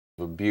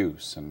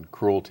abuse and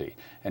cruelty,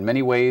 and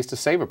many ways to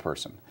save a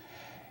person.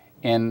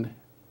 In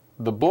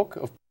the book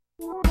of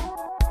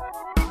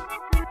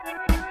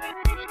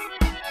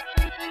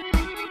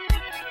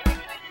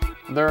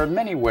There are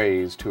many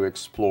ways to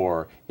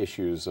explore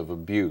issues of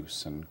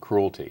abuse and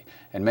cruelty,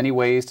 and many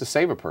ways to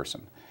save a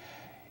person.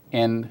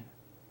 In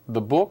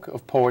the book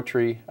of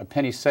poetry, A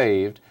Penny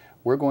Saved,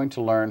 we're going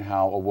to learn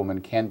how a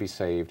woman can be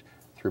saved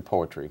through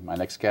poetry. My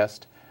next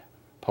guest,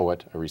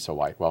 poet Arisa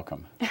White.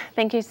 Welcome.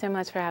 Thank you so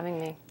much for having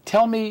me.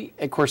 Tell me,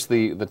 of course,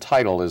 the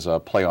title is a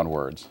play on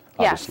words,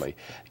 obviously.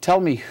 Yes. Tell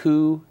me,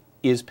 who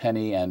is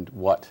Penny and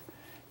what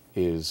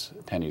is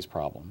Penny's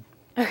problem?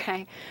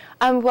 Okay.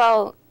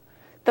 Well,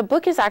 the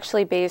book is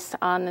actually based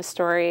on the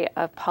story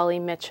of Polly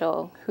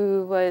Mitchell,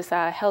 who was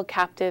held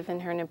captive in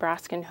her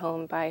Nebraskan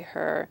home by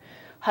her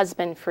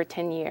husband for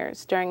 10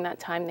 years. During that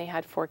time, they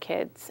had 4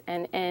 kids.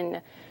 And in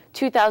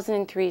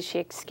 2003, she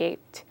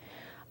escaped.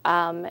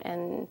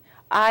 And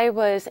I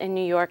was in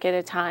New York at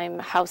a time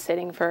house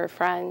sitting for a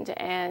friend,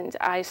 and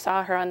I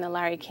saw her on the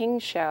Larry King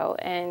show.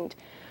 And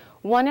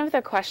one of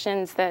the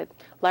questions that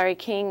Larry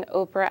King,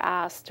 Oprah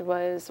asked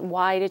was,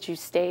 why did you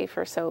stay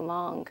for so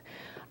long?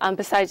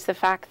 Besides the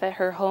fact that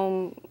her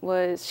home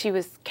was, she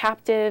was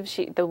captive,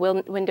 the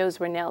windows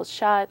were nailed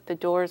shut, the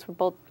doors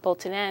were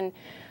bolted in.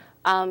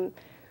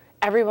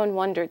 Everyone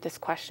wondered this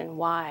question,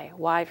 why?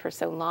 Why for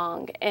so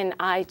long? And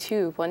I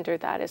too wondered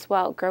that as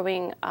well.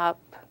 Growing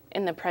up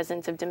in the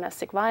presence of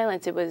domestic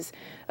violence, it was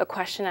a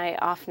question I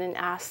often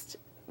asked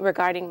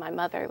regarding my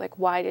mother, like,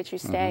 why did you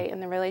stay in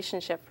the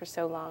relationship for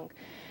so long?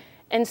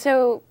 And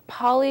so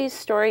Polly's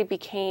story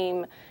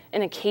became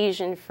an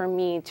occasion for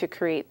me to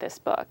create this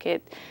book.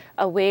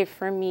 A way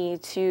for me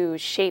to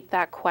shape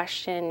that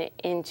question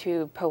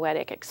into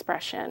poetic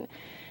expression.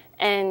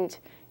 And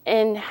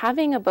in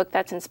having a book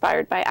that's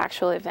inspired by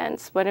actual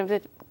events, one of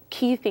the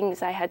key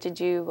things I had to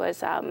do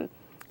was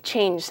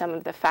change some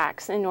of the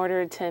facts in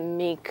order to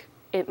make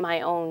it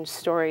my own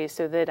story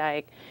so that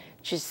I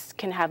just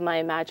can have my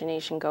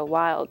imagination go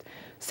wild.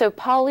 So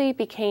Polly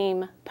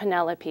became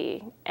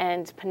Penelope,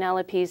 and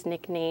Penelope's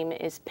nickname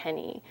is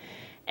Penny.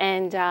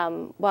 And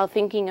while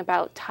thinking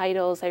about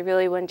titles, I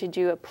really wanted to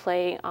do a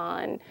play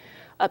on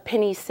a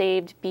penny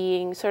saved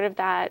being sort of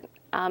that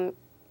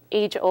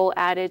age-old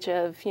adage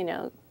of, you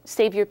know,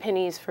 save your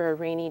pennies for a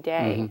rainy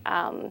day.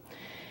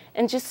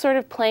 And just sort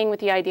of playing with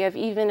the idea of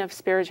even of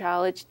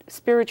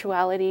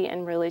spirituality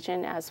and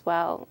religion as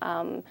well.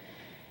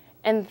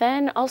 And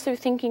then also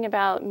thinking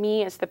about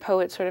me as the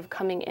poet sort of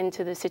coming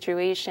into the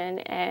situation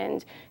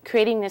and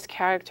creating this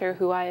character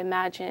who I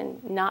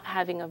imagine not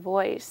having a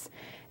voice,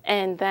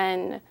 and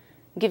then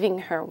giving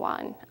her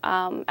one,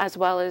 as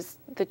well as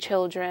the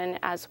children,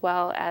 as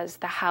well as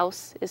the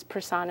house is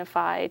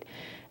personified,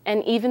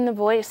 and even the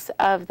voice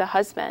of the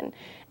husband.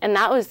 And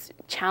that was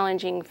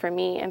challenging for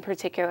me in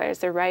particular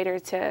as a writer,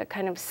 to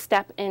kind of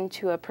step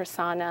into a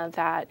persona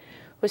that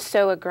was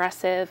so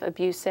aggressive,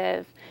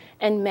 abusive,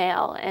 and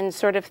male, and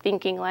sort of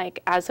thinking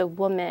like, as a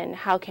woman,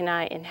 how can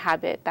I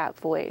inhabit that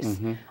voice?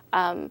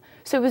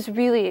 So it was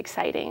really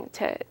exciting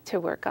to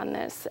work on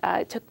this.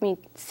 It took me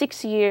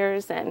 6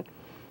 years and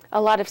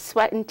a lot of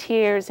sweat and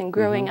tears and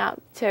growing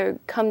up to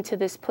come to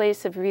this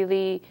place of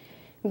really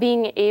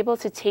being able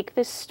to take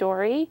this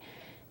story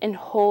and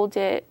hold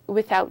it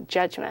without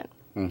judgment.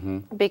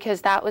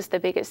 Because that was the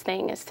biggest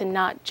thing, is to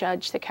not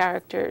judge the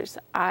characters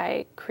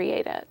I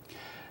created.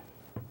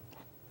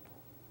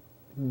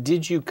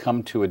 Did you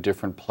come to a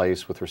different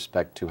place with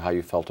respect to how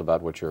you felt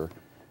about what your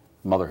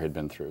mother had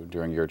been through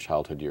during your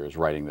childhood years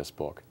writing this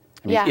book?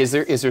 I mean, Yes.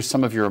 is there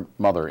some of your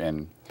mother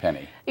in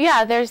Penny?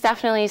 Yeah, there's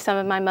definitely some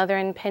of my mother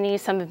in Penny,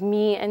 some of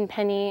me in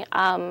Penny.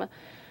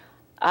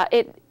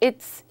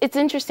 It's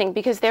interesting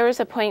because there was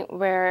a point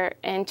where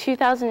in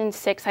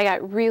 2006 I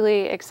got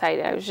really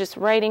excited. I was just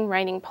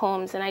writing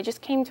poems, and I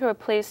just came to a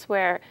place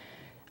where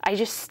I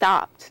just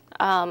stopped.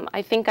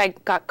 I think I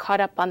got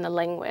caught up on the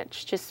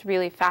language, just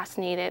really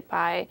fascinated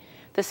by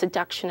the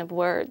seduction of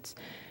words.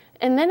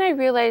 And then I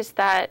realized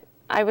that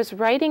I was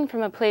writing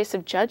from a place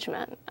of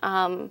judgment,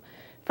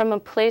 from a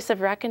place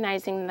of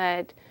recognizing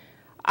that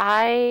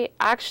I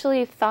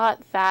actually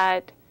thought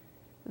that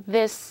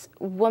this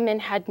woman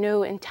had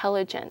no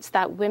intelligence,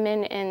 that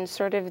women in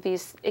sort of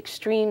these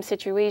extreme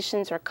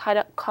situations are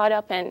caught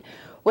up in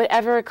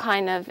whatever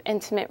kind of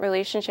intimate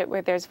relationship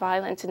where there's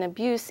violence and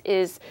abuse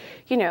is,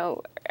 you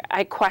know,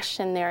 I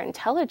question their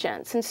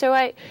intelligence. And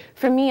so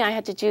for me, I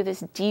had to do this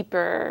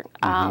deeper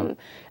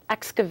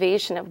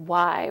excavation of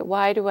why.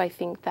 Why do I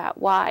think that?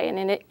 Why? And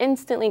then it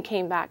instantly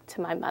came back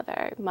to my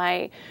mother,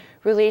 my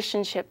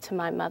relationship to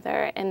my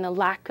mother, and the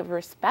lack of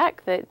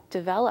respect that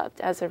developed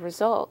as a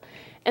result.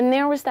 And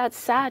there was that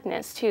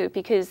sadness too,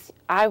 because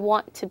I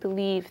want to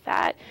believe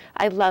that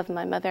I love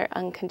my mother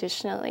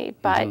unconditionally,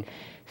 but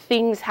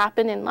things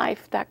happen in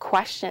life that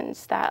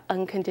questions that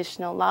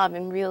unconditional love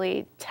and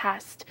really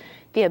test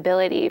the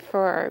ability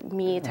for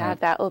me to have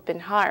that open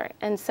heart.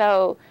 And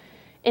so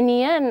in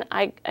the end,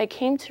 I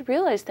came to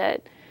realize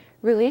that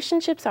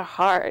relationships are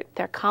hard,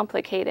 they're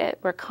complicated,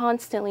 we're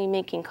constantly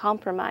making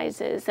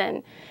compromises,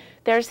 and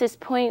there's this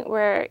point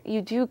where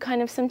you do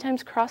kind of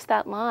sometimes cross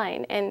that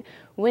line. And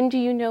when do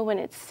you know when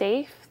it's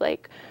safe?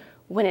 Like,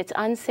 when it's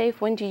unsafe,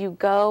 when do you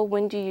go?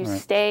 When do you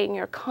stay? And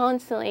you're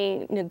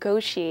constantly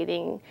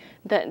negotiating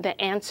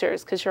the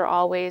answers, because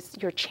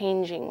you're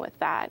changing with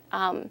that.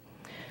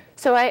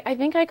 So I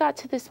think I got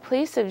to this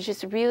place of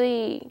just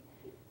really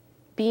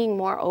being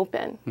more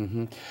open.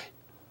 Mm-hmm.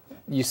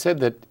 You said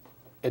that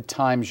at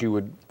times you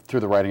would, through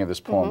the writing of this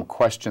poem,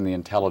 question the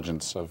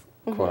intelligence of,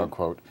 quote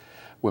unquote,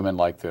 women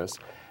like this.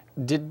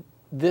 Did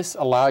this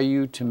allow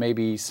you to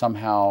maybe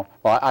somehow,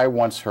 well, I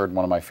once heard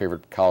one of my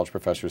favorite college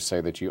professors say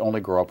that you only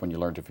grow up when you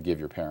learn to forgive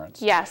your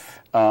parents. Yes.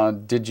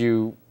 Did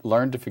you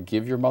learn to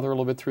forgive your mother a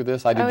little bit through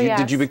this? Yes.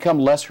 Did you become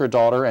less her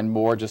daughter and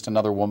more just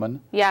another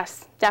woman?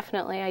 Yes,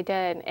 definitely I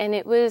did. And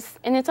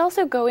it's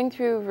also going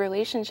through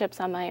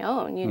relationships on my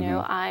own. You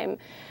know,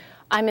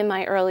 I'm in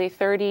my early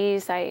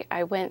 30s.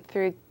 I went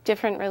through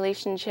different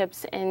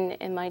relationships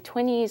in my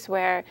 20s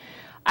where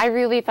I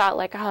really thought,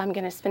 like, oh, I'm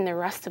going to spend the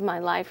rest of my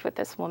life with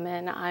this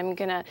woman. I'm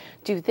going to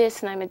do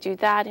this and I'm going to do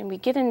that. And we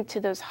get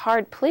into those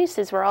hard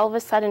places where all of a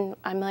sudden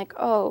I'm like,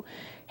 oh,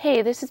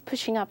 hey, this is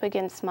pushing up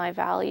against my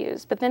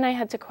values. But then I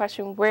had to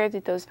question, where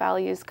did those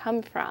values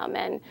come from?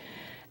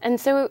 And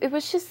so it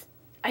was just,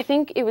 I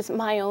think it was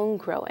my own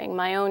growing,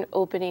 my own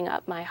opening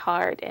up my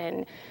heart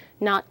and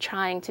not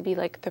trying to be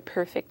like the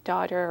perfect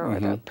daughter or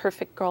the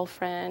perfect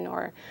girlfriend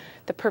or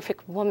the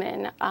perfect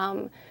woman.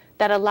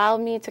 That allowed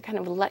me to kind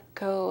of let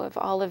go of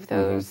all of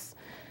those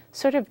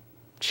sort of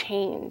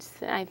chains.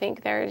 I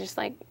think they're just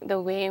like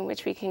the way in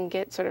which we can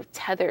get sort of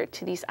tethered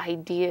to these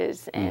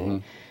ideas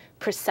and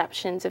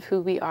perceptions of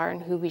who we are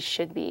and who we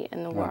should be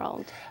in the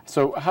world.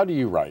 So how do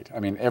you write? I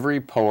mean,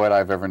 every poet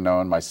I've ever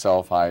known,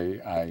 myself,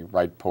 I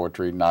write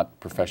poetry, not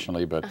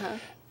professionally, but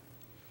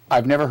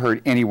I've never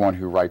heard anyone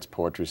who writes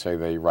poetry say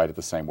they write it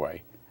the same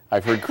way.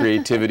 I've heard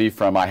creativity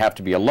from, I have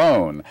to be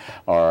alone,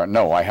 or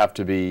no, I have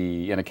to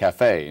be in a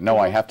cafe. No,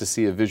 I have to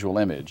see a visual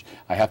image.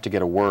 I have to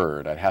get a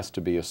word. It has to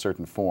be a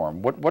certain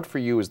form. What for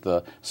you is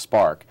the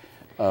spark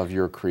of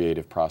your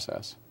creative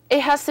process?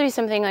 It has to be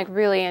something like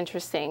really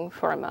interesting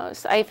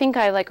foremost. I think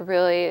I like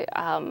really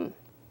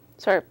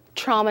sort of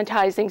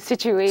traumatizing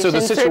situations. So the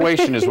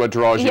situation is what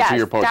draws you to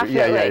your poetry.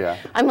 Definitely. Yeah.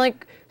 I'm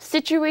like,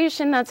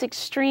 situation that's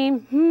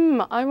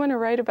extreme, I want to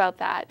write about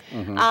that.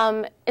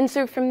 And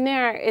so from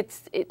there,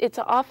 it's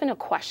often a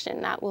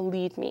question that will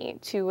lead me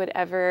to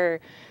whatever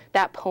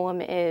that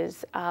poem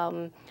is,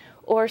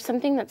 or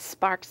something that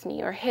sparks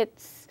me or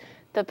hits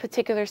the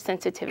particular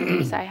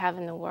sensitivities I have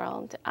in the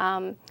world.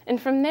 And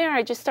from there,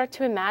 I just start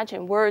to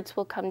imagine. Words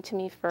will come to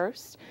me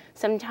first.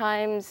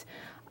 Sometimes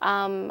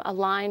a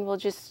line will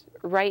just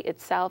write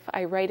itself.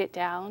 I write it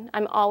down.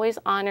 I'm always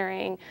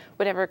honoring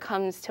whatever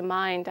comes to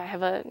mind. I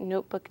have a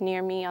notebook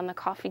near me on the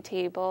coffee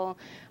table.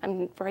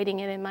 I'm writing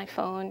it in my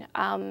phone.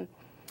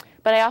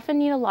 But I often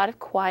need a lot of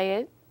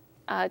quiet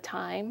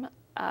time.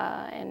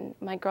 And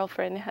my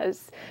girlfriend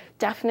has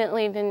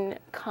definitely been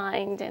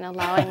kind in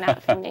allowing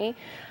that for me.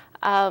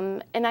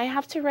 And I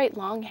have to write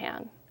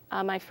longhand.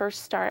 I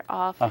first start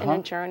off in a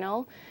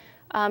journal.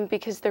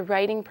 Because the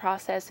writing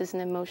process is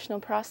an emotional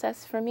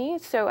process for me,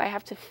 so I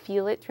have to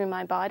feel it through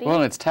my body. Well,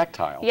 and it's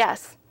tactile.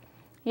 Yes.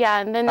 Yeah,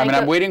 and then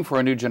I'm waiting for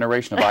a new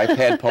generation of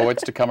iPad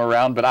poets to come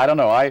around, but I don't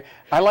know. I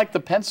like the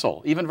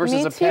pencil, even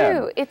versus a pen. Me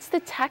too. It's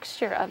the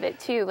texture of it,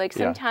 too. Like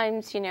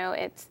sometimes, you know,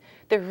 it's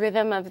the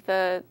rhythm of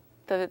the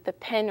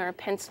pen or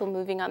pencil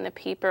moving on the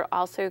paper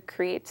also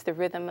creates the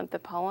rhythm of the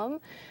poem.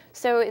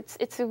 So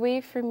it's a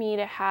way for me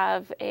to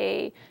have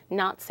a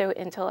not so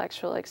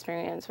intellectual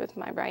experience with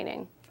my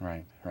writing.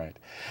 Right.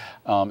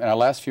 In our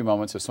last few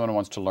moments, if someone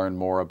wants to learn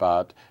more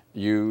about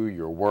you,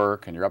 your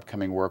work, and your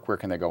upcoming work, where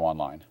can they go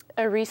online?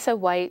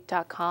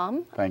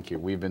 ArisaWhite.com. Thank you.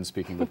 We've been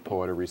speaking with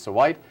poet Arisa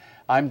White.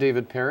 I'm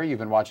David Perry. You've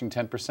been watching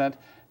 10%.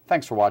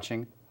 Thanks for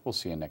watching. We'll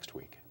see you next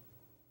week.